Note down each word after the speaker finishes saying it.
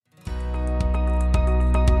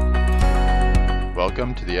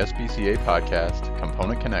welcome to the SBCA podcast,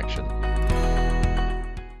 Component Connection.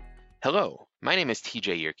 Hello, my name is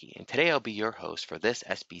TJ Yerke, and today I'll be your host for this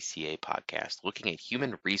SBCA podcast looking at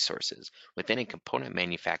human resources within a component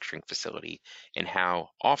manufacturing facility and how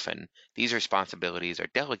often these responsibilities are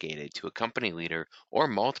delegated to a company leader or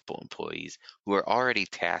multiple employees who are already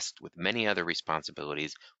tasked with many other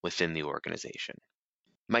responsibilities within the organization.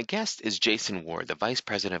 My guest is Jason Ward, the Vice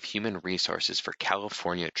President of Human Resources for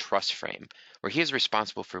California Truss Frame, where he is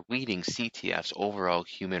responsible for leading CTF's overall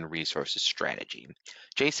human resources strategy.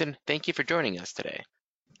 Jason, thank you for joining us today.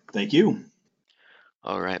 Thank you.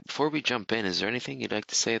 All right, before we jump in, is there anything you'd like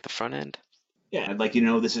to say at the front end? Yeah, I'd like you to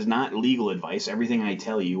know this is not legal advice. Everything I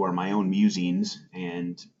tell you are my own musings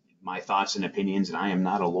and my thoughts and opinions, and I am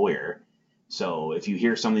not a lawyer. So if you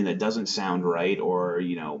hear something that doesn't sound right or,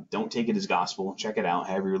 don't take it as gospel, check it out,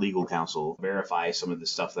 have your legal counsel verify some of the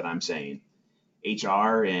stuff that I'm saying.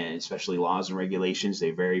 HR and especially laws and regulations,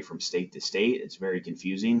 they vary from state to state. It's very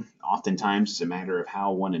confusing. Oftentimes it's a matter of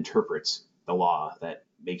how one interprets the law that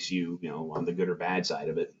makes you, on the good or bad side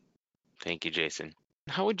of it. Thank you, Jason.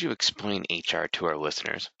 How would you explain HR to our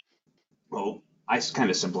listeners? Well, I kind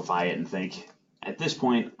of simplify it and think at this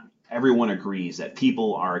point, everyone agrees that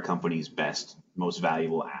people are a company's best, most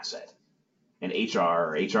valuable asset. And HR,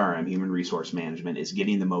 or HRM, Human Resource Management, is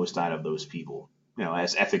getting the most out of those people,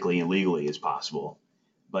 as ethically and legally as possible.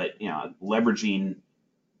 But, leveraging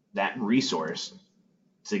that resource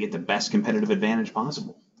to get the best competitive advantage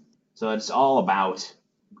possible. So it's all about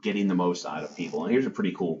getting the most out of people. And here's a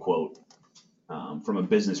pretty cool quote from a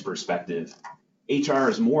business perspective. HR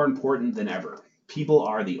is more important than ever. People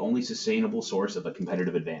are the only sustainable source of a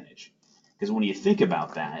competitive advantage. Because when you think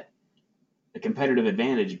about that, a competitive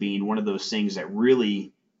advantage being one of those things that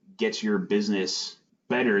really gets your business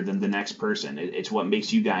better than the next person. It's what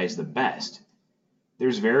makes you guys the best.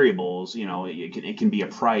 There's variables, it can be a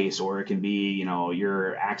price, or it can be,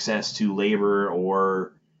 your access to labor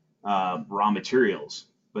or raw materials.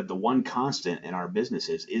 But the one constant in our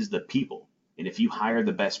businesses is the people. And if you hire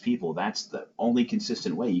the best people, that's the only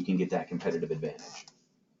consistent way you can get that competitive advantage.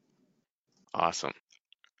 Awesome.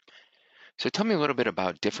 So tell me a little bit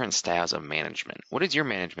about different styles of management. What is your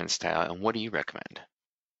management style and what do you recommend?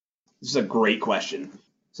 This is a great question.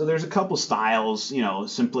 So there's a couple styles,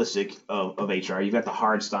 simplistic of HR. You've got the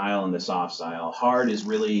hard style and the soft style. Hard is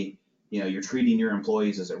really, you're treating your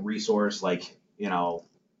employees as a resource, like,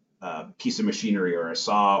 a piece of machinery or a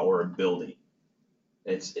saw or a building.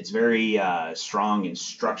 It's very strong and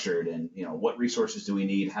structured, and what resources do we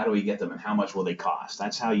need, how do we get them, and how much will they cost?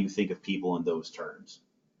 That's how you think of people in those terms.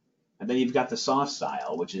 And then you've got the soft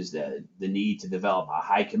style, which is the need to develop a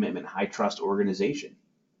high commitment, high trust organization.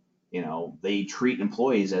 They treat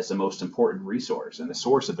employees as the most important resource and the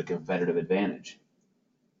source of the competitive advantage.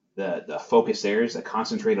 The focus there is to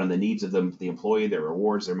concentrate on the needs of the employee, their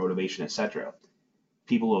rewards, their motivation, etc.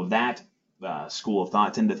 People of that school of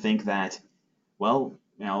thought tend to think that, well,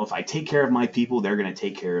 if I take care of my people, they're going to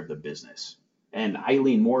take care of the business. And I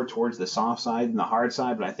lean more towards the soft side than the hard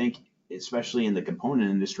side, but I think, especially in the component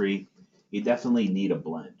industry, you definitely need a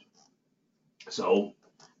blend. So,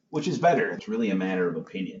 which is better? It's really a matter of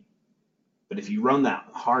opinion. But if you run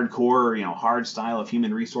that hardcore, hard style of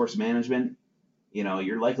human resource management,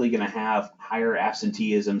 you're likely going to have higher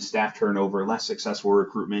absenteeism, staff turnover, less successful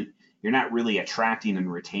recruitment. You're not really attracting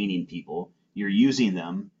and retaining people. You're using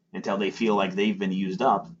them until they feel like they've been used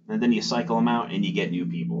up, and then you cycle them out and you get new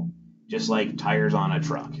people. Just like tires on a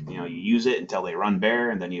truck. You use it until they run bare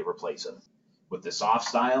and then you replace them. With the soft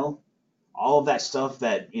style, all of that stuff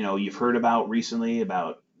that, you've heard about recently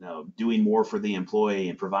about doing more for the employee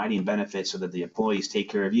and providing benefits so that the employees take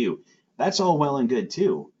care of you, that's all well and good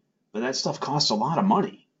too. But that stuff costs a lot of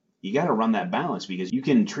money. You got to run that balance, because you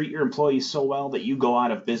can treat your employees so well that you go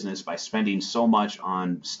out of business by spending so much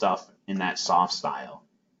on stuff in that soft style.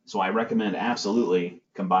 So I recommend absolutely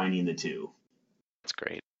combining the two. That's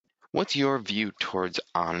great. What's your view towards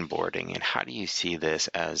onboarding, and how do you see this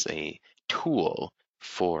as a tool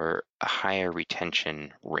for a higher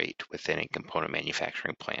retention rate within a component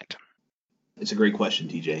manufacturing plant? It's a great question,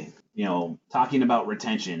 TJ. Talking about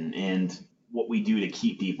retention and what we do to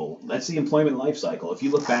keep people, that's the employment life cycle. If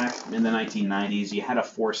you look back in the 1990s, you had a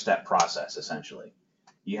 4-step process, essentially.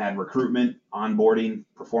 You had recruitment, onboarding,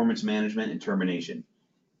 performance management, and termination.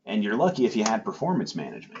 And you're lucky if you had performance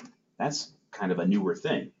management. That's kind of a newer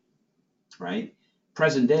thing, right?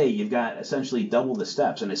 Present day, you've got essentially double the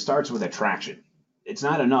steps, and it starts with attraction. It's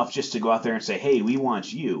not enough just to go out there and say, hey, we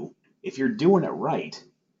want you. If you're doing it right,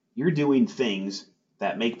 you're doing things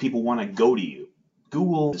that make people want to go to you.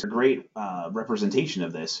 Google is a great representation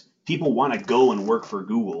of this. People want to go and work for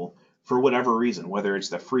Google for whatever reason, whether it's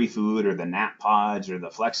the free food or the nap pods or the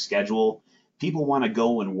flex schedule, people want to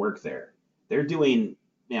go and work there. They're doing,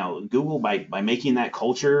 Google by making that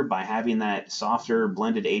culture, by having that softer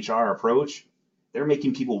blended HR approach, they're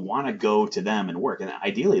making people want to go to them and work. And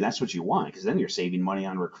ideally, that's what you want, because then you're saving money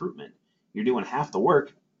on recruitment. You're doing half the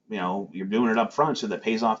work, you're doing it up front so that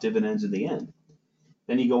pays off dividends in the end.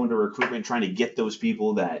 Then you go into recruitment trying to get those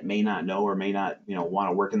people that may not know or may not, want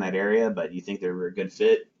to work in that area, but you think they're a good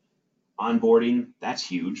fit. Onboarding, that's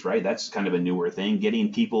huge, right? That's kind of a newer thing.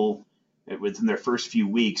 Getting people within their first few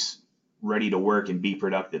weeks ready to work and be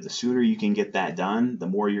productive. The sooner you can get that done, the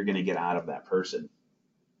more you're going to get out of that person.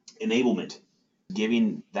 Enablement,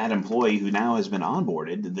 giving that employee who now has been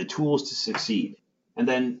onboarded the tools to succeed. And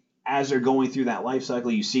then as they're going through that life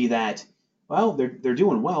cycle, you see that, well, they're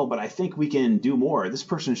doing well, but I think we can do more. This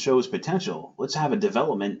person shows potential. Let's have a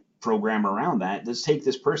development program around that. Let's take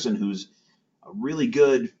this person who's a really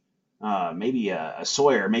good, maybe a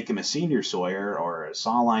sawyer, make him a senior sawyer or a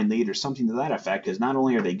saw line lead or something to that effect, because not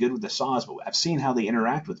only are they good with the saws, but I've seen how they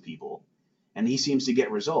interact with people, and he seems to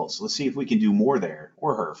get results. Let's see if we can do more there,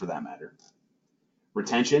 or her for that matter.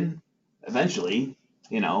 Retention, eventually,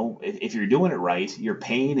 if you're doing it right, you're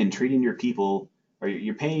paying and treating your people, or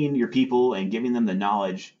you're paying your people and giving them the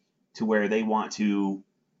knowledge to where they want to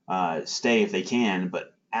stay if they can,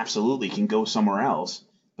 but absolutely can go somewhere else.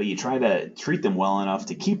 But you try to treat them well enough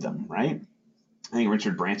to keep them, right? I think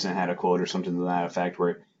Richard Branson had a quote or something to that effect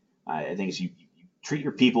where I think it's you treat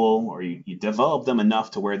your people, or you develop them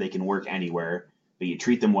enough to where they can work anywhere, but you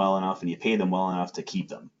treat them well enough and you pay them well enough to keep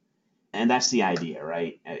them. And that's the idea,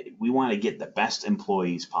 right? We want to get the best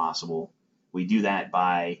employees possible. We do that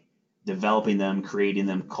by developing them, creating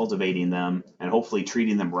them, cultivating them, and hopefully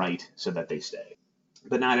treating them right so that they stay.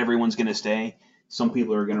 But not everyone's going to stay. Some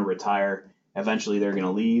people are going to retire. Eventually, they're going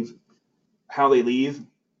to leave. How they leave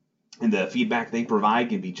and the feedback they provide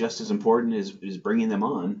can be just as important as bringing them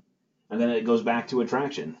on. And then it goes back to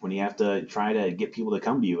attraction. When you have to try to get people to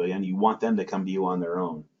come to you again, you want them to come to you on their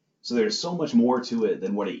own. So there's so much more to it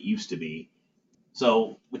than what it used to be.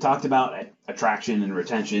 So we talked about attraction and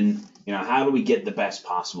retention. How do we get the best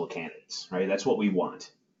possible candidates, right? That's what we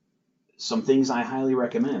want. Some things I highly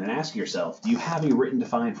recommend, and ask yourself, do you have a written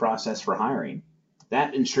defined process for hiring?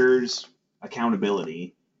 That ensures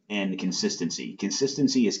accountability and consistency.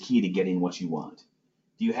 Consistency is key to getting what you want.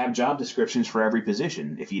 Do you have job descriptions for every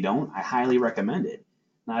position? If you don't, I highly recommend it.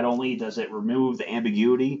 Not only does it remove the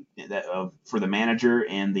ambiguity for the manager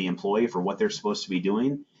and the employee for what they're supposed to be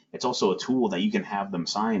doing, it's also a tool that you can have them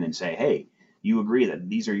sign and say, hey, you agree that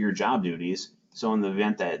these are your job duties. So in the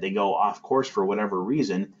event that they go off course for whatever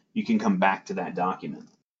reason, you can come back to that document.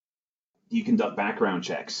 You conduct background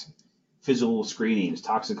checks, physical screenings,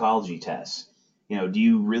 toxicology tests. Do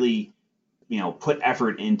you really, put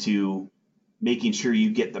effort into making sure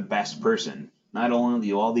you get the best person? Not only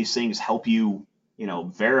do all these things help you,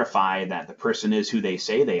 verify that the person is who they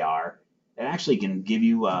say they are, it actually can give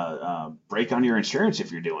you a break on your insurance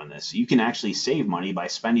if you're doing this. You can actually save money by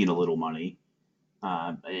spending a little money,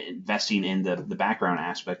 investing in the background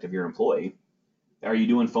aspect of your employee. Are you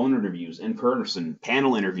doing phone interviews, in person,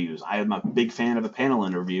 panel interviews? I am a big fan of a panel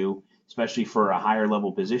interview, especially for a higher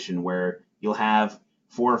level position where you'll have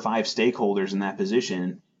 4 or 5 stakeholders in that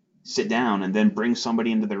position sit down and then bring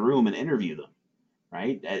somebody into the room and interview them,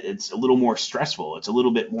 right? It's a little more stressful. It's a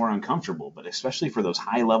little bit more uncomfortable, but especially for those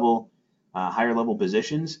higher level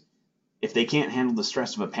positions, if they can't handle the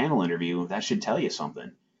stress of a panel interview, that should tell you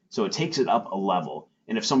something. So it takes it up a level.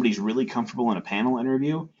 And if somebody's really comfortable in a panel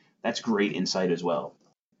interview, that's great insight as well.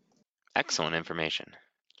 Excellent information.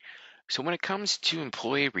 So when it comes to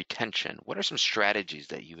employee retention, what are some strategies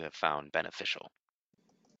that you have found beneficial?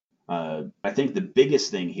 I think the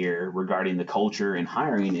biggest thing here regarding the culture and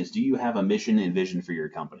hiring is, do you have a mission and vision for your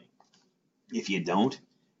company? If you don't,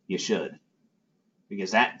 you should,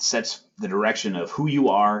 because that sets the direction of who you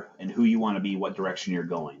are and who you want to be, what direction you're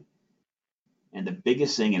going. And the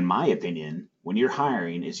biggest thing, in my opinion, when you're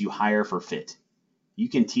hiring is you hire for fit. You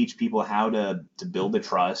can teach people how to build a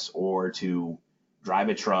truss or to drive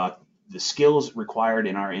a truck. The skills required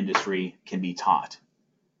in our industry can be taught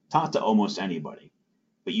to almost anybody.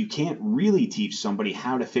 But you can't really teach somebody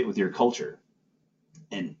how to fit with your culture.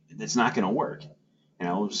 And it's not going to work.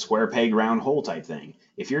 Square peg, round hole type thing.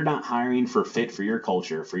 If you're not hiring for fit for your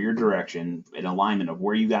culture, for your direction, an alignment of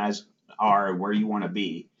where you guys are, where you want to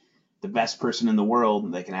be, the best person in the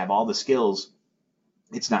world that can have all the skills,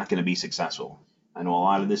 it's not going to be successful. I know a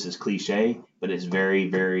lot of this is cliche, but it's very,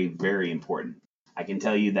 very, very important. I can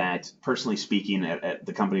tell you that, personally speaking, at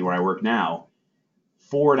the company where I work now,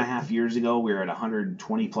 4.5 years ago, we were at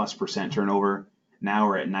 120+% turnover. Now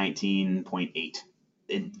we're at 19.8.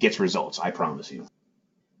 It gets results, I promise you.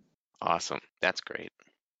 Awesome. That's great.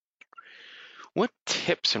 What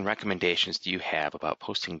tips and recommendations do you have about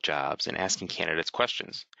posting jobs and asking candidates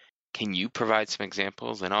questions? Can you provide some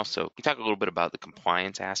examples? And also, can you talk a little bit about the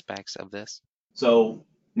compliance aspects of this? So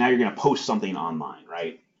now you're going to post something online,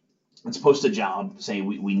 right? Let's post a job saying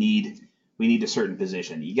we need a certain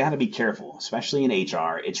position. You got to be careful, especially in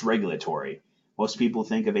HR. It's regulatory. Most people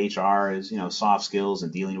think of HR as soft skills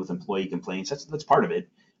and dealing with employee complaints. That's part of it,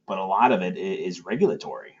 but a lot of it is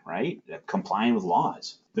regulatory, right? Complying with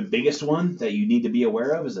laws. The biggest one that you need to be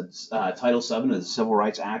aware of is Title VII of the Civil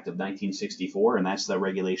Rights Act of 1964, and that's the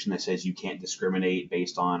regulation that says you can't discriminate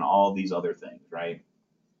based on all these other things, right?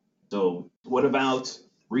 So what about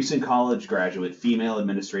recent college graduate female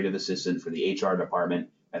administrative assistant for the HR department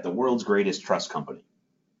at the world's greatest trust company?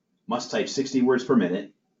 Must type 60 words per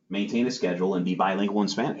minute, maintain a schedule, and be bilingual in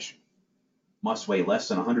Spanish. Must weigh less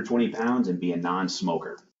than 120 pounds and be a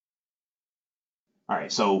non-smoker. All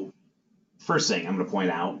right, so first thing I'm going to point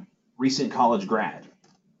out, recent college grad.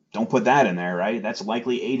 Don't put that in there, right? That's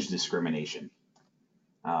likely age discrimination.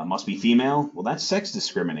 Must be female. Well, that's sex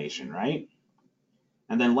discrimination, right?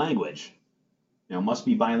 And then language. Must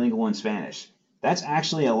be bilingual in Spanish. That's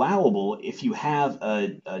actually allowable if you have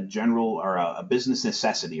a general or a business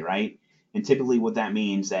necessity, right? And typically what that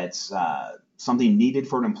means, that's something needed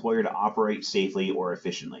for an employer to operate safely or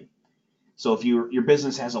efficiently. So if your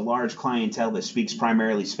business has a large clientele that speaks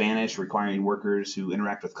primarily Spanish, requiring workers who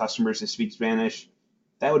interact with customers to speak Spanish,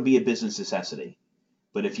 that would be a business necessity.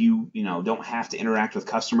 But if you don't have to interact with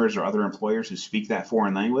customers or other employers who speak that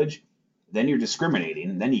foreign language, then you're discriminating,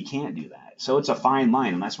 and then you can't do that. So it's a fine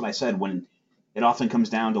line, and that's what I said, when it often comes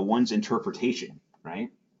down to one's interpretation, right?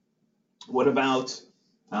 What about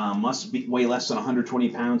must weigh less than 120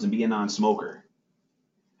 pounds and be a non-smoker?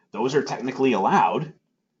 Those are technically allowed,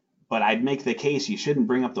 but I'd make the case you shouldn't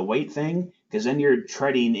bring up the weight thing, because then you're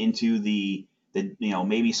treading into the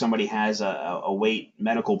maybe somebody has a weight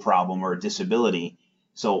medical problem or a disability.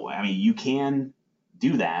 So, I mean, you can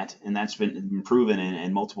do that, and that's been proven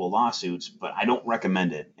in multiple lawsuits, but I don't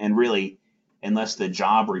recommend it. And really, unless the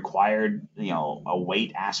job required, a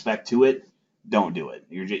weight aspect to it, don't do it.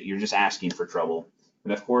 You're just asking for trouble.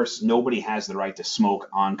 And of course, nobody has the right to smoke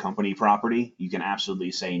on company property. You can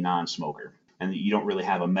absolutely say non-smoker, and you don't really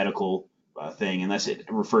have a medical thing unless it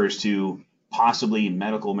refers to possibly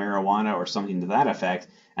medical marijuana or something to that effect,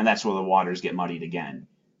 and that's where the waters get muddied again.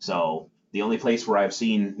 So the only place where I've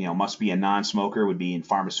seen, must be a non-smoker would be in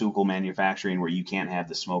pharmaceutical manufacturing, where you can't have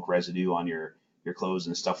the smoke residue on your clothes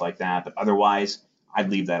and stuff like that. But otherwise, I'd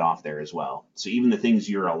leave that off there as well. So even the things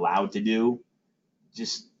you're allowed to do,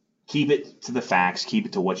 just keep it to the facts, keep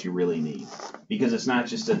it to what you really need. Because it's not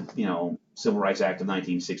just a, Civil Rights Act of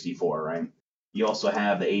 1964, right? You also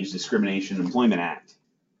have the Age Discrimination Employment Act.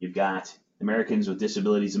 You've got Americans with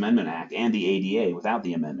Disabilities Amendment Act and the ADA without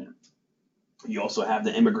the amendment. You also have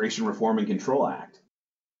the Immigration Reform and Control Act.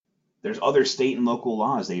 There's other state and local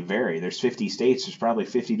laws. They vary. There's 50 states. There's probably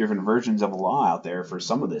 50 different versions of a law out there for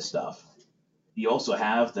some of this stuff. You also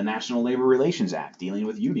have the National Labor Relations Act dealing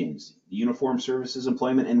with unions, the Uniform Services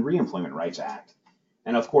Employment and Reemployment Rights Act,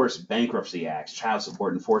 and of course, bankruptcy acts, child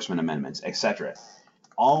support enforcement amendments, etc.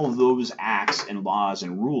 All of those acts and laws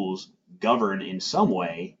and rules govern in some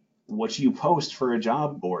way what you post for a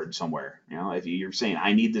job board somewhere. If you're saying,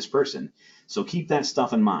 I need this person. So keep that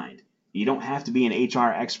stuff in mind. You don't have to be an HR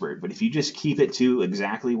expert, but if you just keep it to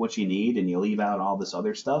exactly what you need and you leave out all this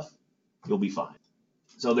other stuff, you'll be fine.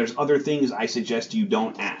 So there's other things I suggest you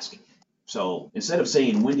don't ask. So instead of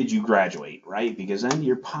saying, when did you graduate, right? Because then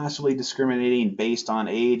you're possibly discriminating based on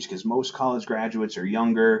age, because most college graduates are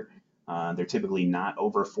younger. They're typically not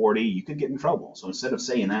over 40. You could get in trouble. So instead of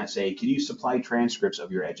saying that, say, can you supply transcripts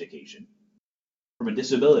of your education? From a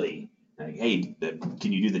disability, like, hey,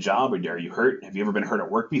 can you do the job, or are you hurt? Have you ever been hurt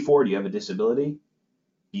at work before? Do you have a disability?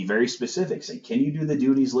 Be very specific. Say, can you do the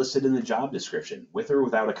duties listed in the job description, with or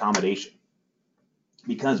without accommodation?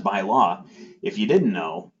 Because by law, if you didn't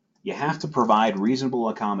know, you have to provide reasonable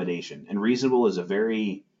accommodation. And reasonable is a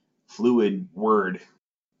very fluid word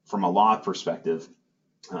from a law perspective.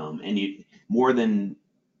 And more than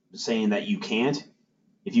saying that you can't,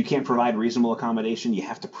 if you can't provide reasonable accommodation, you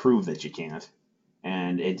have to prove that you can't.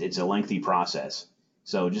 And it's a lengthy process.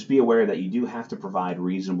 So just be aware that you do have to provide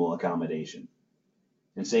reasonable accommodation.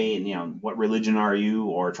 And saying, what religion are you,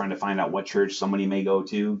 or trying to find out what church somebody may go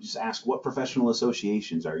to, just ask, what professional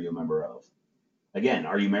associations are you a member of? Again,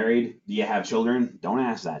 are you married? Do you have children? Don't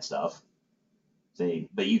ask that stuff.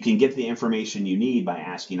 But you can get the information you need by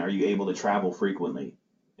asking, are you able to travel frequently?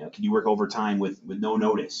 Can you work overtime with no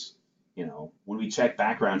notice? When we check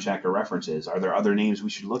background check or references, are there other names we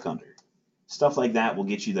should look under? Stuff like that will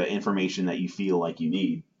get you the information that you feel like you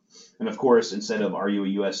need. And of course, instead of are you a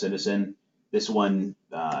U.S. citizen, this one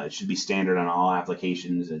should be standard on all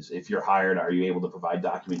applications. Is if you're hired, are you able to provide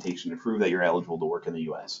documentation to prove that you're eligible to work in the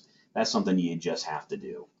U.S.? That's something you just have to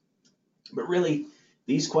do. But really,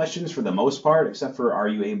 these questions, for the most part, except for are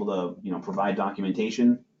you able to provide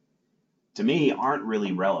documentation, to me aren't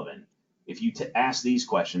really relevant. If you ask these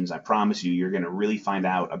questions, I promise you're going to really find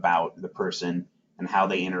out about the person and how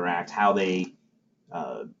they interact, how they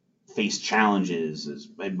uh, face challenges.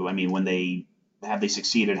 When they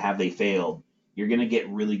succeeded, have they failed? You're going to get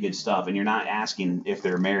really good stuff, and you're not asking if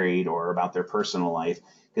they're married or about their personal life,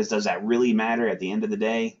 because does that really matter at the end of the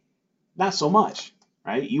day? Not so much,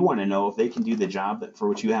 right? You want to know if they can do the job for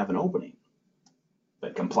which you have an opening.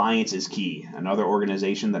 But compliance is key. Another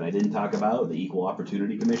organization that I didn't talk about, the Equal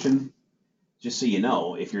Opportunity Commission, just so you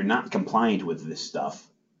know, if you're not compliant with this stuff,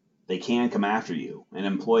 they can come after you. And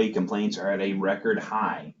employee complaints are at a record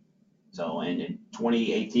high. So in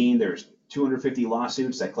 2018, there's 250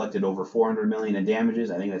 lawsuits that collected over 400 million in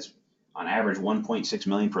damages. I think that's on average 1.6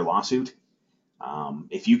 million per lawsuit.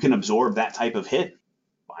 If you can absorb that type of hit,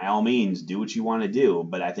 by all means, do what you want to do.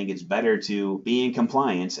 But I think it's better to be in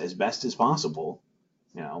compliance as best as possible,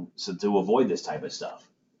 so to avoid this type of stuff.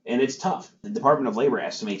 And it's tough. The Department of Labor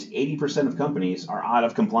estimates 80% of companies are out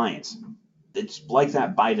of compliance. It's like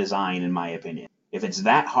that by design, in my opinion. If it's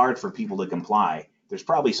that hard for people to comply, there's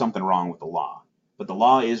probably something wrong with the law. But the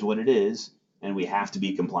law is what it is, and we have to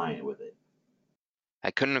be compliant with it. I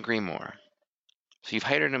couldn't agree more. So you've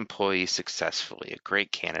hired an employee successfully, a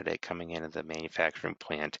great candidate coming into the manufacturing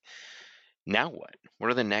plant. Now what? What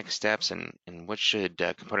are the next steps, and what should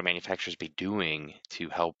component manufacturers be doing to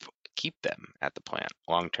help keep them at the plant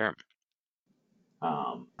long term?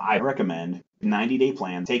 I recommend 90-day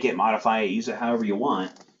plan. Take it, modify it, use it however you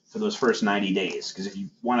want for those first 90 days. Because if you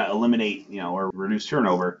want to eliminate, or reduce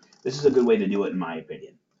turnover, this is a good way to do it, in my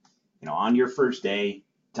opinion. On your first day,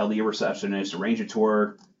 tell your receptionist, arrange a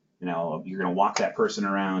tour. You're going to walk that person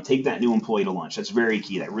around, take that new employee to lunch. That's very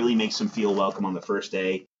key. That really makes them feel welcome on the first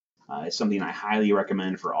day. It's something I highly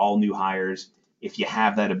recommend for all new hires. If you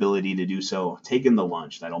have that ability to do so, take them to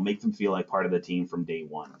lunch. That'll make them feel like part of the team from day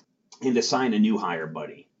one. And assign a new hire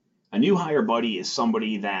buddy. A new hire buddy is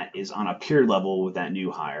somebody that is on a peer level with that new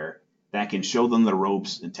hire, that can show them the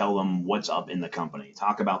ropes and tell them what's up in the company.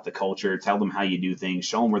 Talk about the culture, tell them how you do things,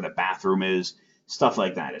 show them where the bathroom is, stuff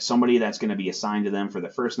like that. It's somebody that's going to be assigned to them for the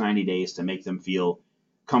first 90 days to make them feel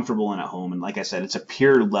comfortable and at home. And like I said, it's a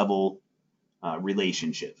peer level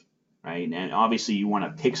relationship, right? And obviously you want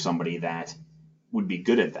to pick somebody that would be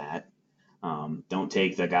good at that. Don't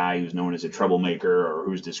take the guy who's known as a troublemaker or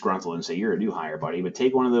who's disgruntled and say, you're a new hire, buddy. But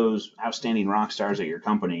take one of those outstanding rock stars at your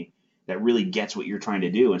company that really gets what you're trying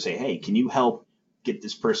to do and say, hey, can you help get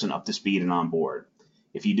this person up to speed and on board?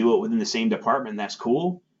 If you do it within the same department, that's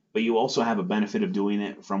cool. But you also have a benefit of doing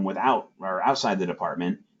it from without or outside the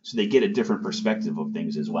department, so they get a different perspective of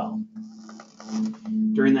things as well.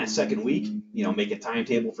 During that second week, make a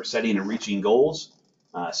timetable for setting and reaching goals.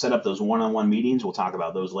 Set up those one-on-one meetings. We'll talk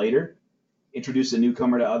about those later. Introduce a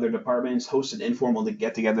newcomer to other departments, host an informal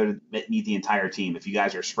get-together to meet the entire team. If you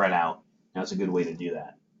guys are spread out, that's a good way to do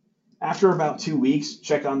that. After about 2 weeks,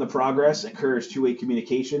 check on the progress, encourage two-way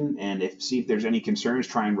communication, and see if there's any concerns,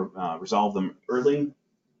 try and resolve them early.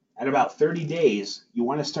 At about 30 days, you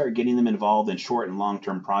want to start getting them involved in short and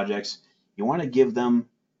long-term projects. You want to give them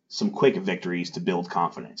some quick victories to build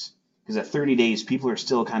confidence. Because at 30 days, people are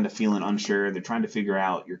still kind of feeling unsure. They're trying to figure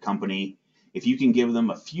out your company. If you can give them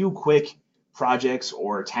a few quick projects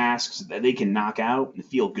or tasks that they can knock out and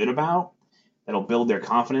feel good about, that'll build their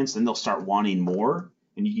confidence, then they'll start wanting more,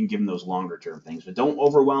 and you can give them those longer term things. But don't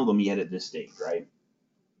overwhelm them yet at this stage, right?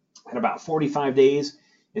 At about 45 days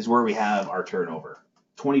is where we have our turnover.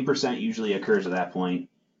 20% usually occurs at that point.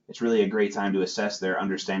 It's really a great time to assess their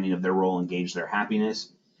understanding of their role and gauge their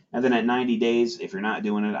happiness. And then at 90 days, if you're not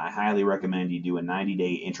doing it, I highly recommend you do a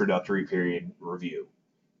 90-day introductory period review.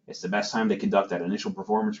 It's the best time to conduct that initial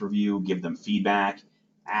performance review, give them feedback,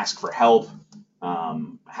 ask for help,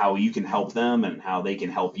 how you can help them and how they can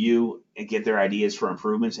help you, and get their ideas for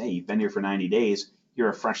improvements. Hey, you've been here for 90 days. You're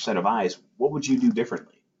a fresh set of eyes. What would you do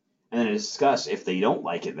differently? And then discuss, if they don't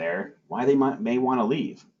like it there, why they may want to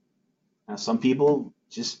leave. Now, some people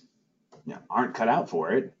just aren't cut out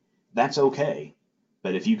for it. That's okay.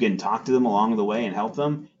 But if you can talk to them along the way and help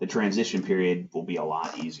them, the transition period will be a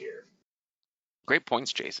lot easier. Great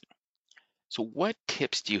points, Jason. So what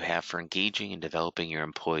tips do you have for engaging and developing your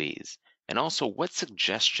employees? And also, what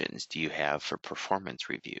suggestions do you have for performance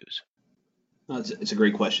reviews? No, it's a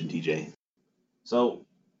great question, TJ. So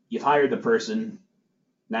you've hired the person.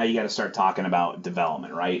 Now you got to start talking about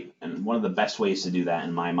development, right? And one of the best ways to do that,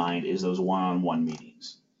 in my mind, is those one-on-one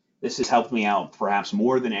meetings. This has helped me out perhaps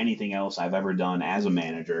more than anything else I've ever done as a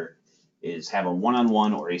manager, is have a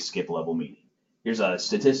one-on-one or a skip level meeting. Here's a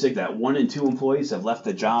statistic that 1 in 2 employees have left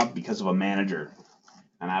the job because of a manager.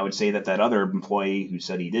 And I would say that that other employee who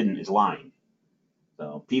said he didn't is lying.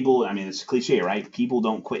 So people, I mean, it's a cliche, right? People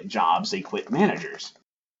don't quit jobs, they quit managers.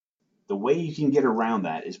 The way you can get around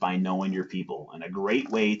that is by knowing your people. And a great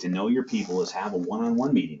way to know your people is have a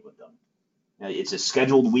one-on-one meeting with them. Now, it's a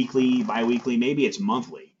scheduled weekly, bi-weekly, maybe it's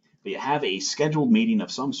monthly, but you have a scheduled meeting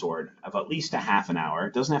of some sort of at least a half an hour.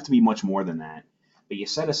 It doesn't have to be much more than that, but you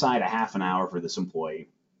set aside a half an hour for this employee.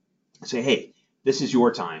 Say, hey, this is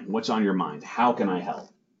your time. What's on your mind? How can I help?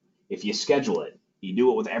 If you schedule it, you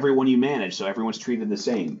do it with everyone you manage so everyone's treated the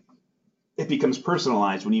same. It becomes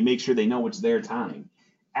personalized when you make sure they know it's their time.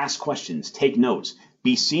 Ask questions, take notes,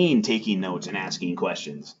 be seen taking notes and asking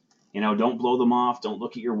questions. Don't blow them off, don't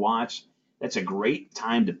look at your watch. That's a great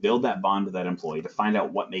time to build that bond with that employee, to find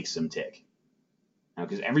out what makes them tick.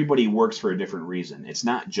 Because everybody works for a different reason. It's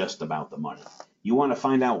not just about the money. You want to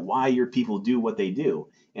find out why your people do what they do.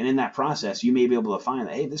 And in that process, you may be able to find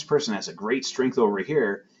that, hey, this person has a great strength over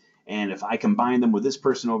here. And if I combine them with this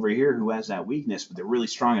person over here who has that weakness, but they're really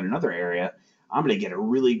strong in another area, I'm going to get a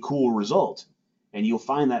really cool result. And you'll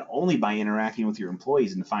find that only by interacting with your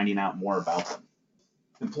employees and finding out more about them.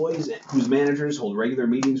 Employees whose managers hold regular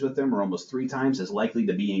meetings with them are almost 3 times as likely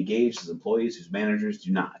to be engaged as employees whose managers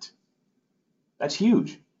do not. That's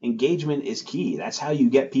huge. Engagement is key. That's how you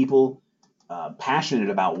get people passionate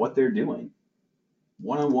about what they're doing.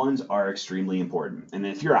 One-on-ones are extremely important. And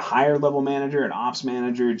if you're a higher level manager, an ops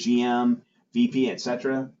manager, GM, VP,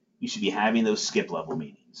 etc., you should be having those skip level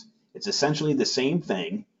meetings. It's essentially the same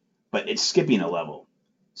thing, but it's skipping a level.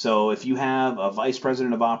 So if you have a vice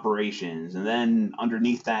president of operations, and then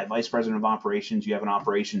underneath that vice president of operations, you have an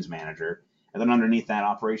operations manager, and then underneath that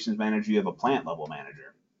operations manager, you have a plant level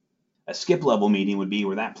manager. A skip level meeting would be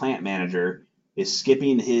where that plant manager is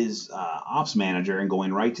skipping his ops manager and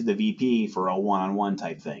going right to the VP for a one-on-one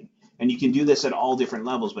type thing. And you can do this at all different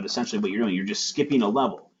levels, but essentially what you're doing, you're just skipping a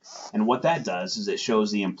level. And what that does is it shows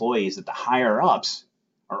the employees that the higher ups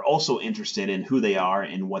are also interested in who they are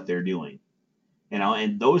and what they're doing.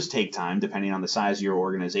 And those take time depending on the size of your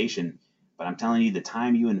organization. But I'm telling you, the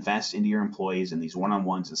time you invest into your employees in these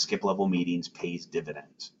one-on-ones and skip level meetings pays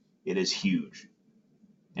dividends. It is huge.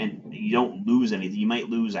 And you don't lose anything. You might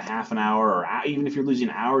lose a half an hour, or even if you're losing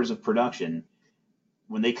hours of production,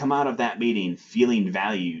 when they come out of that meeting feeling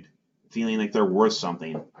valued, feeling like they're worth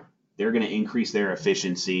something, they're going to increase their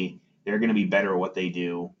efficiency. They're going to be better at what they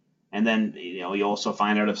do. And then, you also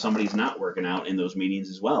find out if somebody's not working out in those meetings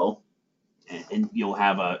as well, and you'll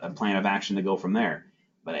have a plan of action to go from there.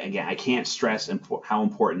 But again, I can't stress how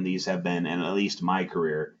important these have been, and at least my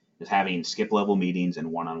career, is having skip level meetings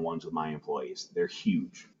and one-on-ones with my employees. They're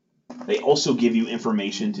huge. They also give you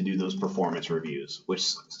information to do those performance reviews, which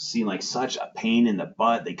seem like such a pain in the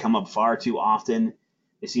butt. They come up far too often.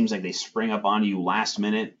 It seems like they spring up on you last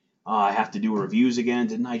minute. Oh, I have to do reviews again.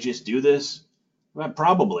 Didn't I just do this? Well,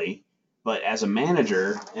 probably. But as a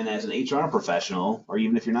manager and as an HR professional, or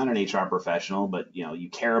even if you're not an HR professional, but you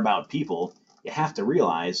care about people, you have to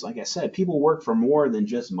realize, like I said, people work for more than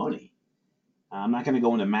just money. I'm not going to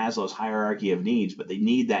go into Maslow's hierarchy of needs, but they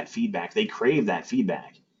need that feedback. They crave that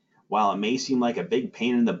feedback. While it may seem like a big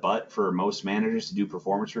pain in the butt for most managers to do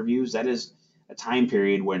performance reviews, that is a time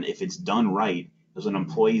period when, if it's done right, is when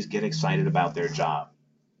employees get excited about their job.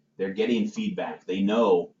 They're getting feedback. They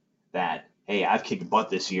know that, hey, I've kicked butt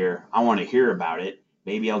this year. I want to hear about it.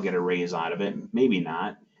 Maybe I'll get a raise out of it. Maybe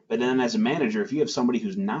not. But then as a manager, if you have somebody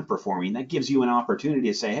who's not performing, that gives you an opportunity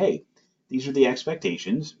to say, hey, these are the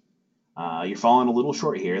expectations. You're falling a little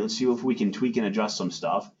short here. Let's see if we can tweak and adjust some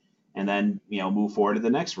stuff, and then move forward to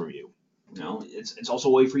the next review. It's also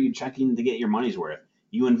a way for you checking to get your money's worth.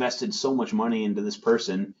 You invested so much money into this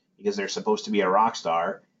person because they're supposed to be a rock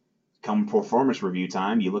star. Come performance review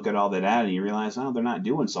time, you look at all that data and you realize, oh, they're not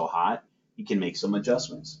doing so hot. You can make some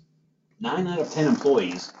adjustments. 9 out of 10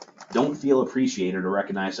 employees don't feel appreciated or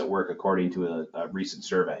recognized at work, according to a recent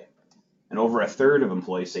survey. And over a third of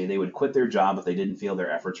employees say they would quit their job if they didn't feel their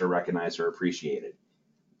efforts are recognized or appreciated.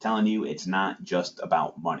 I'm telling you, it's not just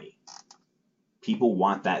about money. People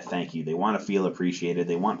want that thank you. They want to feel appreciated.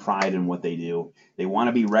 They want pride in what they do. They want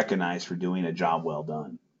to be recognized for doing a job well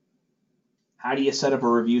done. How do you set up a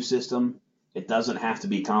review system? It doesn't have to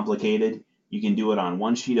be complicated. You can do it on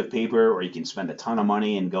one sheet of paper, or you can spend a ton of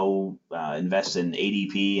money and go invest in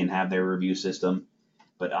ADP and have their review system.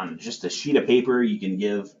 But on just a sheet of paper, you can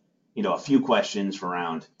give, a few questions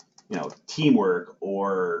around, teamwork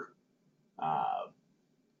or,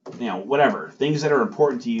 whatever, things that are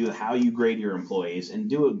important to you, how you grade your employees, and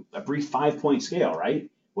do a brief 5-point scale,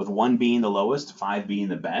 right? With 1 being the lowest, 5 being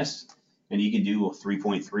the best. And you can do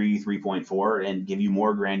 3.3, 3.4, and give you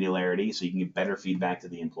more granularity so you can get better feedback to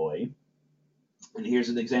the employee. And here's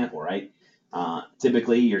an example, right?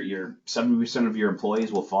 Typically, your 70% of your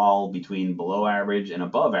employees will fall between below average and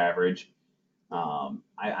above average.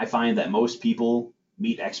 I find that most people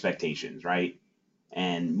meet expectations, right?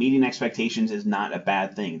 And meeting expectations is not a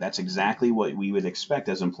bad thing. That's exactly what we would expect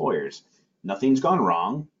as employers. Nothing's gone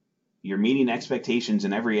wrong. You're meeting expectations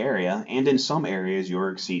in every area, and in some areas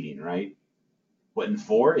you're exceeding, right? But in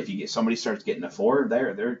 4, if somebody starts getting a 4,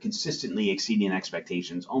 they're consistently exceeding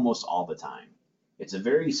expectations almost all the time. It's a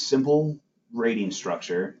very simple rating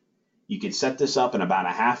structure. You could set this up in about a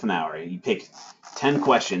half an hour. You pick 10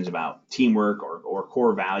 questions about teamwork or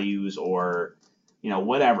core values or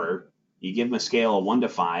whatever. You give them a scale of 1 to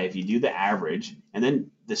 5. You do the average, and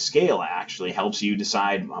then the scale actually helps you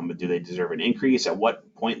decide do they deserve an increase, at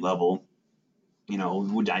what point level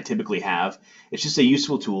would I typically have. It's just a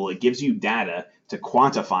useful tool. It gives you data to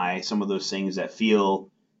quantify some of those things that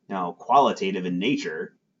feel qualitative in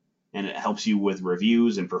nature, and it helps you with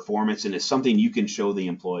reviews and performance, and it's something you can show the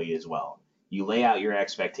employee as well. You lay out your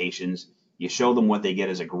expectations, you show them what they get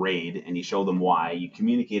as a grade, and you show them why. You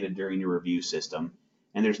communicate it during your review system,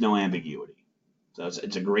 and there's no ambiguity. So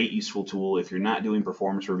it's a great, useful tool. If you're not doing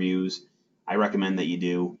performance reviews, I recommend that you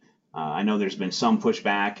do. I know there's been some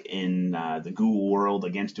pushback in the Google world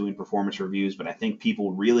against doing performance reviews, but I think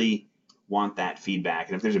people really want that feedback.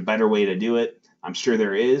 And if there's a better way to do it, I'm sure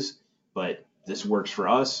there is, but this works for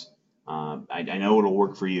us. I know it'll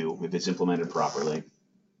work for you if it's implemented properly.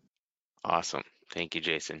 Awesome. Thank you,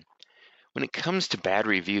 Jason. When it comes to bad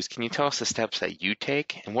reviews, can you tell us the steps that you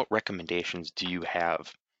take and what recommendations do you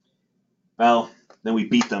have? Well, then we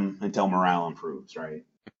beat them until morale improves, right?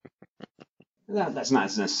 That's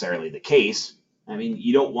not necessarily the case. I mean,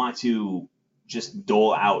 you don't want to just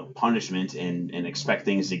dole out punishment and expect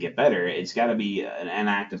things to get better. It's got to be an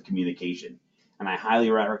act of communication. And I highly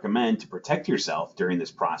recommend, to protect yourself during this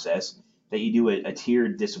process, that you do a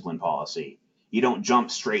tiered discipline policy. You don't jump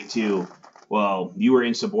straight to, well, you were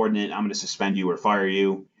insubordinate, I'm going to suspend you or fire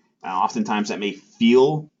you. Oftentimes that may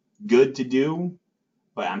feel good to do,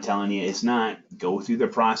 but I'm telling you, it's not. Go through the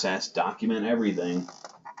process, document everything.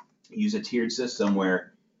 Use a tiered system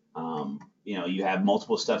where you have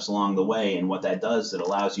multiple steps along the way, and what that does, it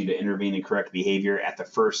allows you to intervene and correct behavior at the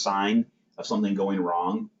first sign of something going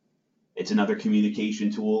wrong. It's another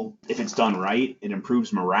communication tool. If it's done right, it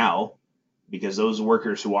improves morale, because those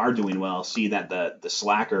workers who are doing well see that the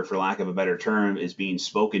slacker, for lack of a better term, is being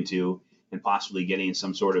spoken to and possibly getting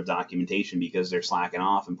some sort of documentation because they're slacking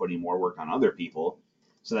off and putting more work on other people.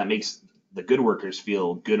 So that makes the good workers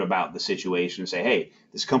feel good about the situation and say, hey,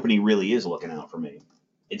 this company really is looking out for me.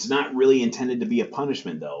 It's not really intended to be a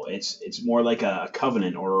punishment, though. It's more like a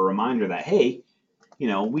covenant or a reminder that, hey,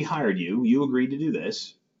 we hired you. You agreed to do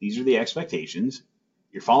this. These are the expectations.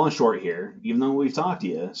 You're falling short here, even though we've talked to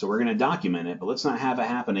you. So we're going to document it, but let's not have it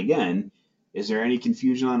happen again. Is there any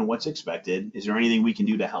confusion on what's expected? Is there anything we can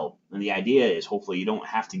do to help? And the idea is, hopefully you don't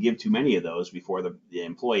have to give too many of those before the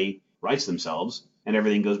employee rights themselves and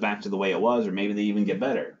everything goes back to the way it was, or maybe they even get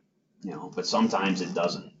better. But sometimes it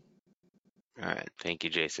doesn't. All right. Thank you,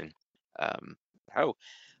 Jason.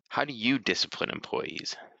 How do you discipline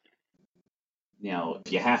employees?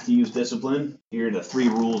 If you have to use discipline, here are the 3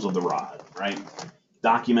 rules of the rod, right?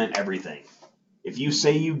 Document everything. If you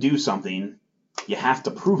say you do something, you have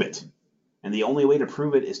to prove it. And the only way to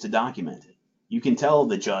prove it is to document it. You can tell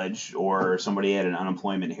the judge or somebody at an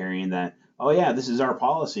unemployment hearing that, oh yeah, this is our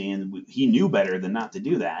policy and he knew better than not to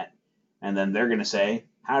do that. And then they're going to say,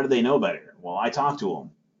 how do they know better? Well, I talked to him.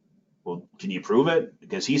 Well, can you prove it?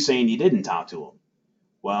 Because he's saying you didn't talk to him.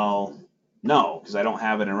 Well, no, because I don't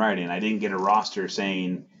have it in writing. I didn't get a roster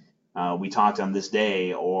saying we talked on this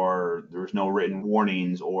day, or there was no written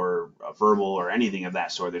warnings or a verbal or anything of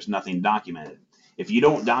that sort. There's nothing documented. If you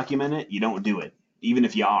don't document it, you don't do it, even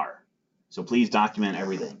if you are. So please document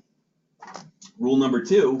everything. Rule number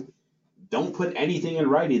 2, don't put anything in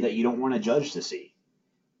writing that you don't want a judge to see.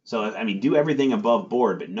 So, do everything above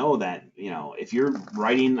board, but know that, if you're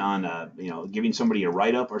writing on giving somebody a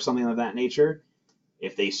write-up or something of that nature,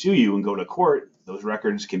 if they sue you and go to court, those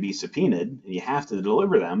records can be subpoenaed and you have to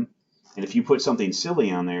deliver them. And if you put something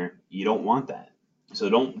silly on there, you don't want that. So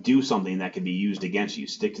don't do something that could be used against you.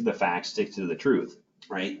 Stick to the facts, stick to the truth,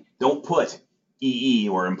 right? Don't put EE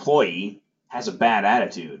or employee has a bad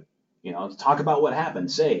attitude. Talk about what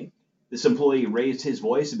happened. Say, this employee raised his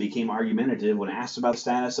voice and became argumentative when asked about the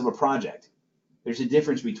status of a project. There's a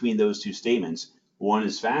difference between those two statements. One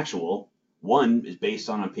is factual, one is based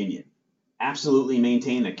on opinion. Absolutely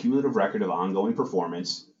maintain a cumulative record of ongoing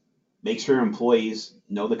performance. Make sure employees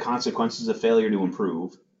know the consequences of failure to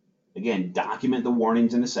improve. Again, document the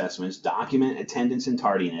warnings and assessments, document attendance and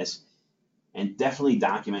tardiness, and definitely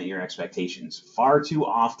document your expectations. Far too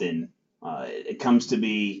often, it comes to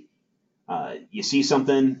be, you see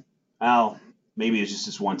something, well, maybe it's just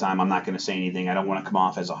this one time, I'm not going to say anything, I don't want to come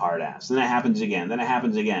off as a hard ass. Then it happens again, then it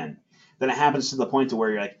happens again. Then it happens to the point to where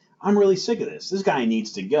you're like, I'm really sick of this. This guy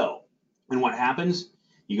needs to go. And what happens?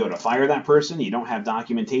 You go to fire that person, you don't have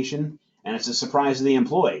documentation, and it's a surprise to the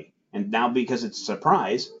employee. And now because it's a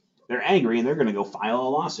surprise, they're angry and they're going to go file a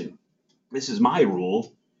lawsuit. This is my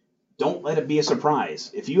rule. Don't let it be a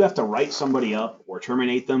surprise. If you have to write somebody up or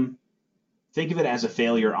terminate them, think of it as a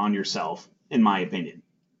failure on yourself, in my opinion.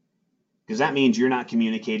 Because that means you're not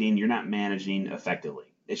communicating, you're not managing effectively.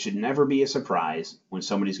 It should never be a surprise when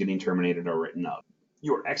somebody's getting terminated or written up.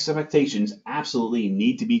 Your expectations absolutely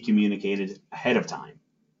need to be communicated ahead of time.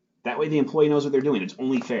 That way the employee knows what they're doing. It's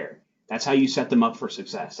only fair. That's how you set them up for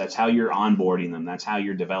success. That's how you're onboarding them. That's how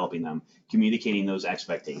you're developing them, communicating those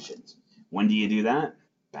expectations. When do you do that?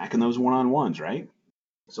 Back in those one-on-ones, right?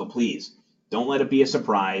 So please, don't let it be a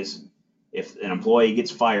surprise if an employee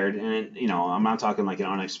gets fired. And, I'm not talking like an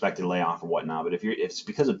unexpected layoff or whatnot, but if it's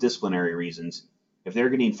because of disciplinary reasons, if they're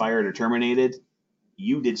getting fired or terminated,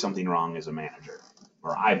 you did something wrong as a manager,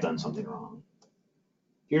 or I've done something wrong.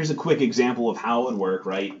 Here's a quick example of how it would work,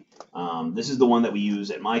 right? This is the one that we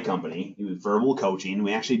use at my company. We use verbal coaching.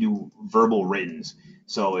 We actually do verbal writtens.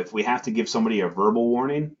 So if we have to give somebody a verbal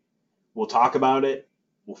warning, we'll talk about it.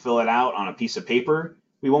 We'll fill it out on a piece of paper.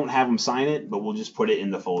 We won't have them sign it, but we'll just put it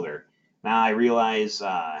in the folder. Now, I realize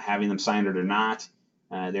having them sign it or not,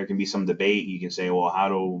 there can be some debate. You can say, well, how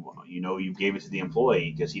do you know you gave it to the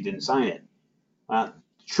employee because he didn't sign it?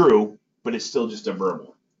 True, but it's still just a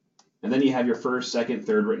verbal. And then you have your first, second,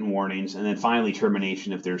 third written warnings, and then finally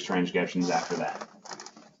termination if there's transgressions after that.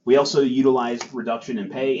 We also utilize reduction in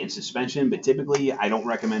pay and suspension, but typically I don't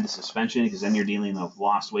recommend a suspension because then you're dealing with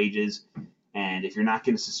lost wages. And if you're not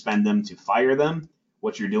going to suspend them to fire them,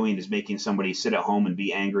 what you're doing is making somebody sit at home and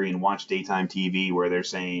be angry and watch daytime TV where they're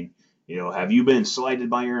saying, have you been slighted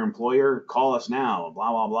by your employer? Call us now, blah,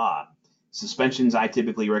 blah, blah. Suspensions I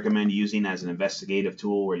typically recommend using as an investigative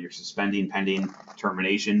tool where you're suspending pending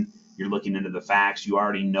termination. You're looking into the facts. You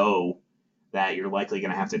already know that you're likely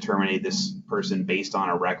going to have to terminate this person based on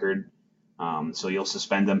a record. So you'll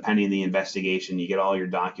suspend them pending the investigation. You get all your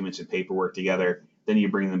documents and paperwork together. Then you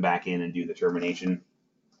bring them back in and do the termination.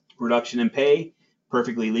 Reduction in pay,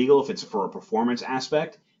 perfectly legal if it's for a performance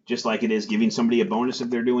aspect, just like it is giving somebody a bonus if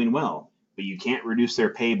they're doing well. But you can't reduce their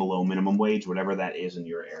pay below minimum wage, whatever that is in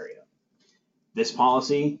your area. This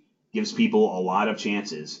policy gives people a lot of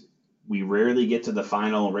chances. We rarely get to the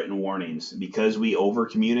final written warnings because we over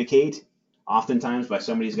communicate. Oftentimes by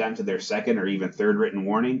somebody's gotten to their second or even third written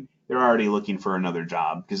warning, they're already looking for another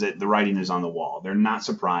job because the writing is on the wall. They're not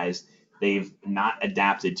surprised. They've not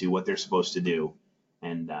adapted to what they're supposed to do.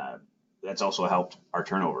 And that's also helped our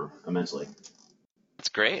turnover immensely. That's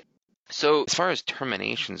great. So as far as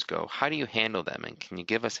terminations go, how do you handle them? And can you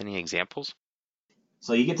give us any examples?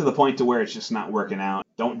 So you get to the point to where it's just not working out.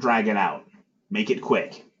 Don't drag it out. Make it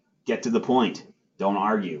quick. Get to the point. Don't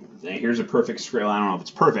argue. Here's a perfect script. I don't know if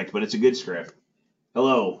it's perfect, but it's a good script.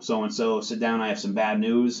 Hello, so-and-so. Sit down. I have some bad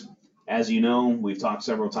news. As you know, we've talked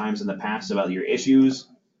several times in the past about your issues.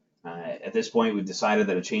 At this point, we've decided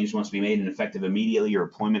that a change must be made and effective immediately. Your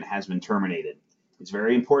employment has been terminated. It's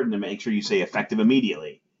very important to make sure you say effective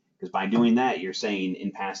immediately, because by doing that, you're saying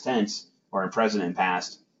in past tense or in present and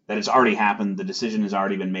past that it's already happened. The decision has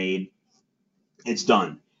already been made. It's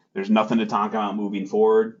done. There's nothing to talk about moving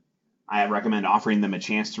forward. I recommend offering them a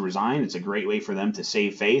chance to resign. It's a great way for them to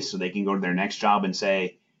save face so they can go to their next job and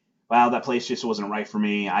say, well, that place just wasn't right for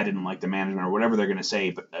me. I didn't like the management or whatever they're going to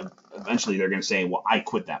say. But eventually they're going to say, well, I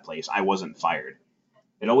quit that place. I wasn't fired.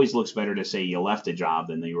 It always looks better to say you left a job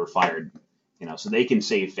than that you were fired, so they can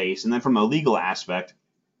save face. And then from a legal aspect,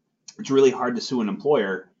 it's really hard to sue an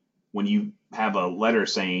employer when you have a letter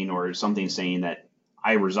saying or something saying that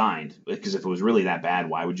I resigned, because if it was really that bad,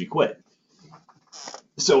 why would you quit?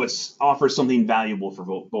 So it offers something valuable for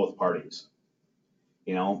both parties.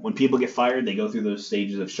 When people get fired, they go through those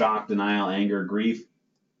stages of shock, denial, anger, grief.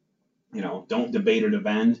 Don't debate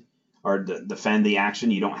or defend the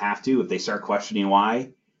action. You don't have to. If they start questioning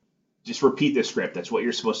why, just repeat the script. That's what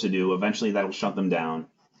you're supposed to do. Eventually that'll shut them down.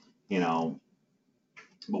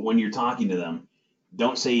 But when you're talking to them,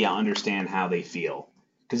 Don't say you understand how they feel.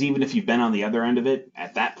 Because even if you've been on the other end of it,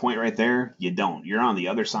 at that point right there, you don't. You're on the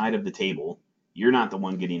other side of the table. You're not the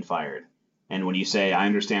one getting fired. And when you say, I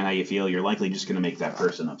understand how you feel, you're likely just going to make that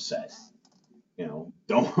person upset.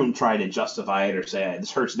 Don't try to justify it or say,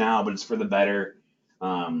 this hurts now, but it's for the better,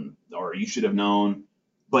 or you should have known.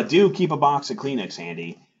 But do keep a box of Kleenex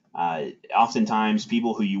handy. Oftentimes,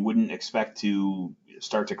 people who you wouldn't expect to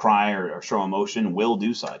start to cry or show emotion will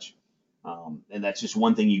do such. And that's just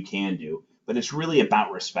one thing you can do. But it's really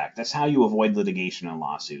about respect. That's how you avoid litigation and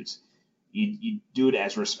lawsuits. You do it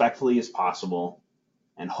as respectfully as possible,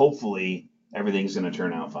 and hopefully everything's going to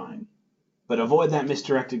turn out fine. But avoid that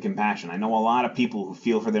misdirected compassion. I know a lot of people who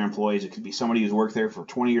feel for their employees. It could be somebody who's worked there for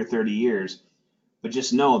 20 or 30 years, but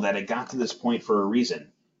just know that it got to this point for a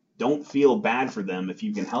reason. Don't feel bad for them if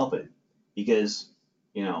you can help it, because,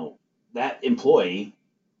 that employee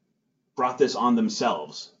brought this on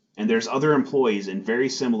themselves. And there's other employees in very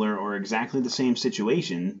similar or exactly the same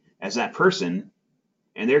situation as that person,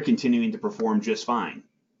 and they're continuing to perform just fine.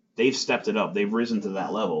 They've stepped it up. They've risen to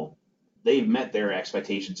that level. They've met their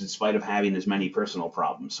expectations in spite of having as many personal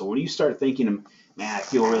problems. So when you start thinking, man, I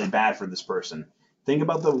feel really bad for this person, think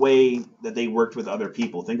about the way that they worked with other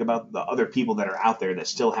people. Think about the other people that are out there that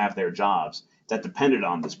still have their jobs that depended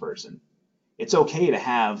on this person. It's okay to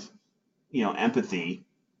have, empathy,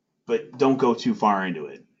 but don't go too far into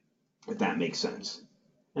it, if that makes sense.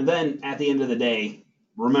 And then at the end of the day,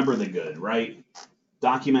 remember the good, right?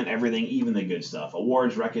 Document everything, even the good stuff.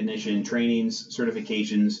 Awards, recognition, trainings,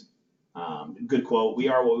 certifications. Good quote, we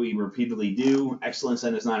are what we repeatedly do. Excellence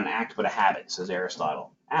then is not an act, but a habit, says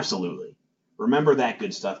Aristotle. Absolutely. Remember that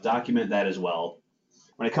good stuff. Document that as well.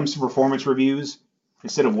 When it comes to performance reviews,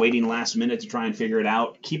 instead of waiting last minute to try and figure it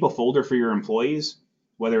out, keep a folder for your employees,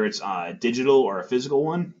 whether it's digital or a physical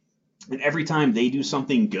one. And every time they do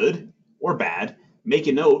something good or bad, make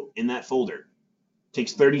a note in that folder. It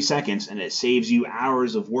takes 30 seconds and it saves you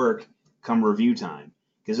hours of work come review time.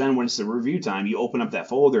 Because then when it's the review time, you open up that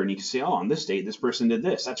folder and you can say, oh, on this date, this person did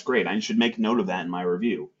this. That's great. I should make note of that in my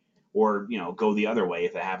review. Or, go the other way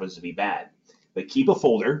if it happens to be bad. But keep a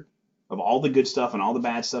folder of all the good stuff and all the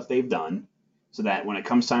bad stuff they've done so that when it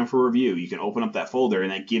comes time for review, you can open up that folder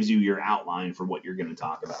and that gives you your outline for what you're going to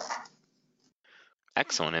talk about.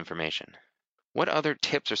 Excellent information. What other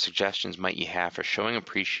tips or suggestions might you have for showing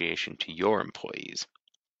appreciation to your employees?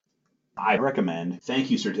 I recommend thank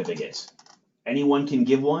you certificates. Anyone can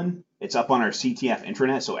give one. It's up on our CTF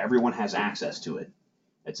intranet, so everyone has access to it.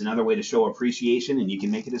 It's another way to show appreciation, and you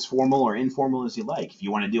can make it as formal or informal as you like. If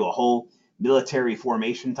you want to do a whole military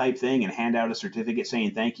formation type thing and hand out a certificate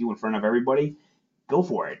saying thank you in front of everybody, go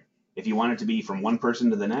for it. If you want it to be from one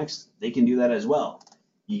person to the next, they can do that as well.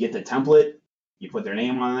 You get the template, you put their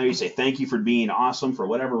name on there, you say thank you for being awesome for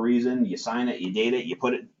whatever reason, you sign it, you date it, you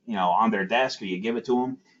put it, on their desk or you give it to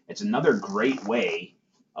them. It's another great way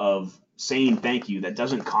of saying thank you that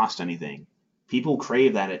doesn't cost anything. People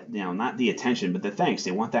crave that, not the attention, but the thanks.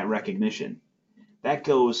 They want that recognition. That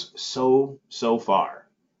goes so far.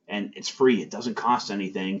 And it's free. It doesn't cost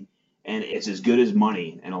anything. And it's as good as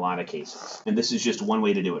money in a lot of cases. And this is just one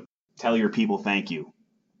way to do it. Tell your people thank you.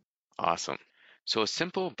 Awesome. So a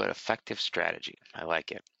simple but effective strategy. I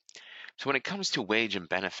like it. So when it comes to wage and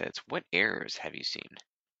benefits, what errors have you seen?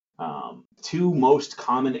 Two most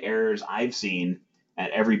common errors I've seen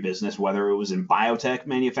at every business, whether it was in biotech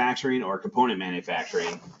manufacturing or component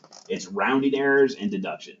manufacturing, it's rounding errors and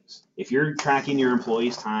deductions. If you're tracking your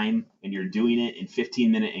employees' time and you're doing it in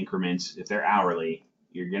 15-minute increments, if they're hourly,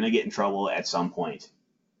 you're going to get in trouble at some point.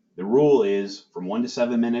 The rule is from 1 to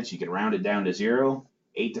 7 minutes, you can round it down to 0.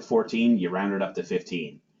 8 to 14, you round it up to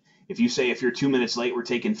 15. If you say if you're 2 minutes late, we're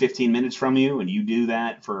taking 15 minutes from you, and you do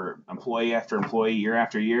that for employee after employee, year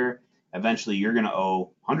after year, eventually you're going to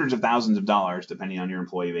owe hundreds of thousands of dollars, depending on your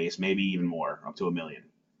employee base, maybe even more, up to $1 million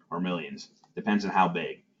or millions. Depends on how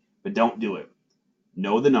big. But don't do it.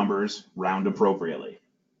 Know the numbers, round appropriately.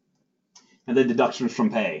 And then deductions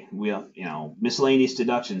from pay. Miscellaneous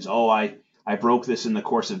deductions. Oh, I broke this in the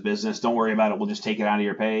course of business. Don't worry about it. We'll just take it out of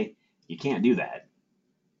your pay. You can't do that.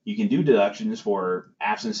 You can do deductions for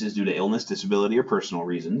absences due to illness, disability, or personal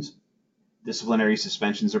reasons, disciplinary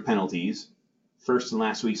suspensions or penalties, first and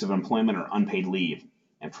last weeks of employment or unpaid leave.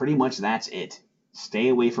 And pretty much that's it. Stay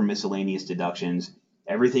away from miscellaneous deductions.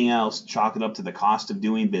 Everything else, chalk it up to the cost of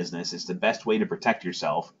doing business. It's the best way to protect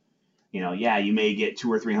yourself. You may get $200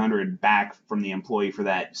 or $300 back from the employee for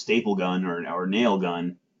that staple gun or nail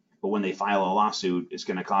gun, but when they file a lawsuit, it's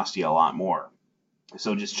going to cost you a lot more.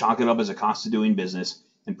 So just chalk it up as a cost of doing business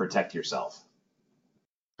and protect yourself.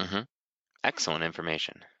 Excellent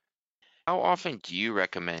information. How often do you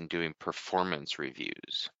recommend doing performance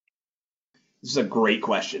reviews? This is a great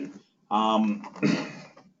question.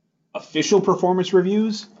 Official performance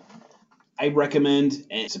reviews, I recommend,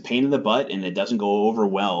 and it's a pain in the butt and it doesn't go over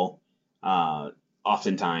well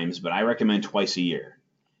oftentimes, but I recommend twice a year.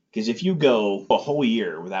 Because if you go a whole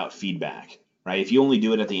year without feedback, right? If you only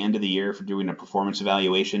do it at the end of the year for doing a performance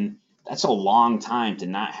evaluation, that's a long time to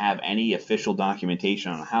not have any official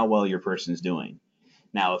documentation on how well your person's doing.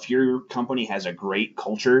 Now, if your company has a great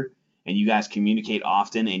culture and you guys communicate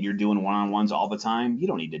often and you're doing one-on-ones all the time, you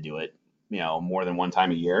don't need to do it, more than one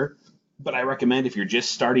time a year. But I recommend if you're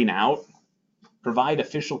just starting out, provide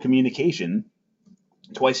official communication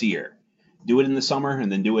twice a year. Do it in the summer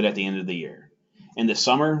and then do it at the end of the year. In the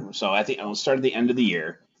summer, so I'll start at the end of the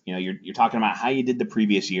year. You're talking about how you did the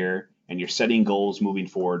previous year and you're setting goals moving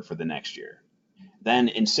forward for the next year. Then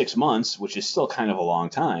in 6 months, which is still kind of a long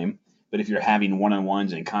time, but if you're having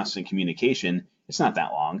one-on-ones and constant communication, it's not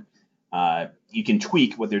that long. You can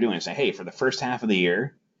tweak what they're doing and say, hey, for the first half of the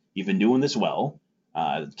year, you've been doing this well.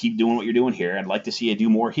 Keep doing what you're doing here. I'd like to see you do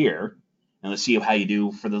more here. And let's see how you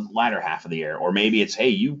do for the latter half of the year. Or maybe it's, hey,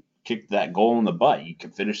 you kicked that goal in the butt. You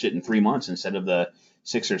can finish it in 3 months instead of the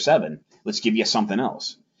 6 or 7. Let's give you something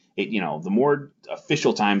else. The more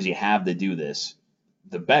official times you have to do this,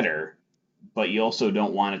 the better. But you also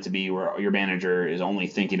don't want it to be where your manager is only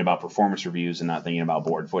thinking about performance reviews and not thinking about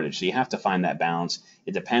board footage. So you have to find that balance.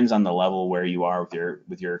 It depends on the level where you are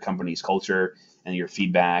with your company's culture and your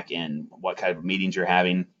feedback and what kind of meetings you're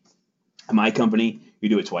having. In my company, we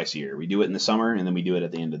do it twice a year. We do it in the summer and then we do it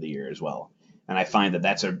at the end of the year as well. And I find that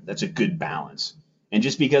that's a good balance. And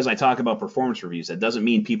just because I talk about performance reviews, that doesn't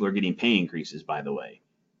mean people are getting pay increases, by the way.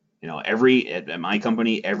 At my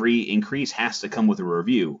company, every increase has to come with a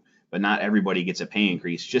review, but not everybody gets a pay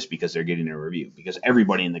increase just because they're getting a review, because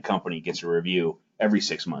everybody in the company gets a review every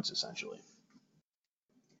 6 months, essentially.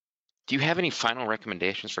 Do you have any final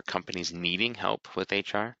recommendations for companies needing help with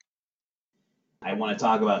HR? I want to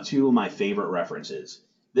talk about 2 of my favorite references.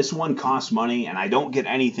 This one costs money, and I don't get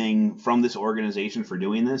anything from this organization for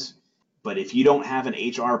doing this, but if you don't have an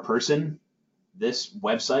HR person, this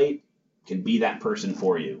website can be that person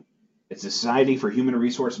for you. It's the Society for Human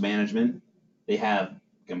Resource Management. They have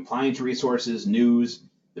compliance resources, news.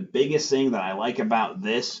 The biggest thing that I like about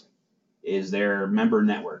this is their member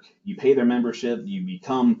network. You pay their membership, you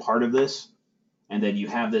become part of this, and then you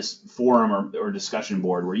have this forum or discussion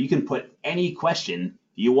board where you can put any question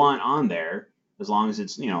you want on there, as long as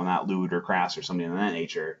it's not lewd or crass or something of that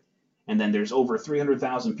nature. And then there's over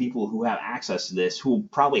 300,000 people who have access to this, who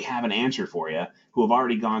probably have an answer for you, who have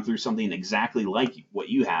already gone through something exactly like what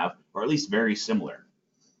you have, or at least very similar.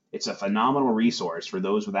 It's a phenomenal resource for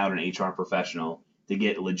those without an HR professional to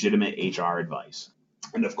get legitimate HR advice.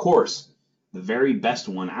 And of course, the very best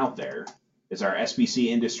one out there is our SBC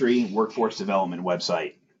Industry Workforce Development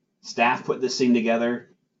website. Staff put this thing together.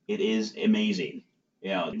 It is amazing.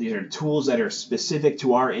 These are tools that are specific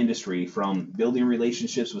to our industry, from building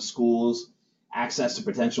relationships with schools, access to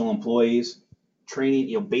potential employees,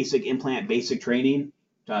 training, basic training,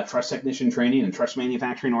 trust technician training, and trust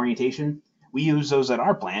manufacturing orientation. We use those at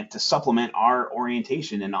our plant to supplement our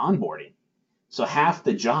orientation and onboarding. So half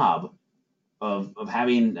the job of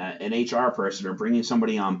having an HR person or bringing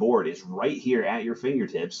somebody on board is right here at your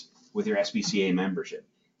fingertips with your SBCA membership.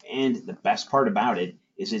 And the best part about it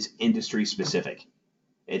is it's industry specific.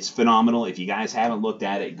 It's phenomenal. If you guys haven't looked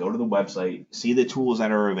at it, go to the website, see the tools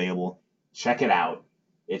that are available, check it out.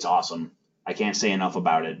 It's awesome. I can't say enough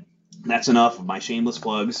about it. That's enough of my shameless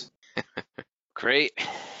plugs. Great.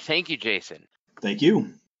 Thank you, Jason. Thank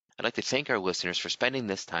you. I'd like to thank our listeners for spending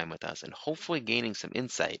this time with us and hopefully gaining some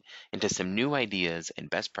insight into some new ideas and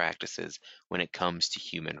best practices when it comes to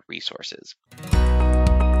human resources.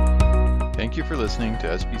 Thank you for listening to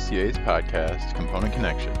SBCA's podcast, Component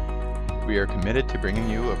Connection. We are committed to bringing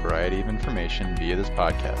you a variety of information via this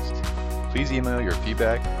podcast. Please email your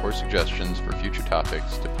feedback or suggestions for future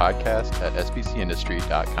topics to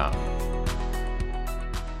podcast@sbcindustry.com.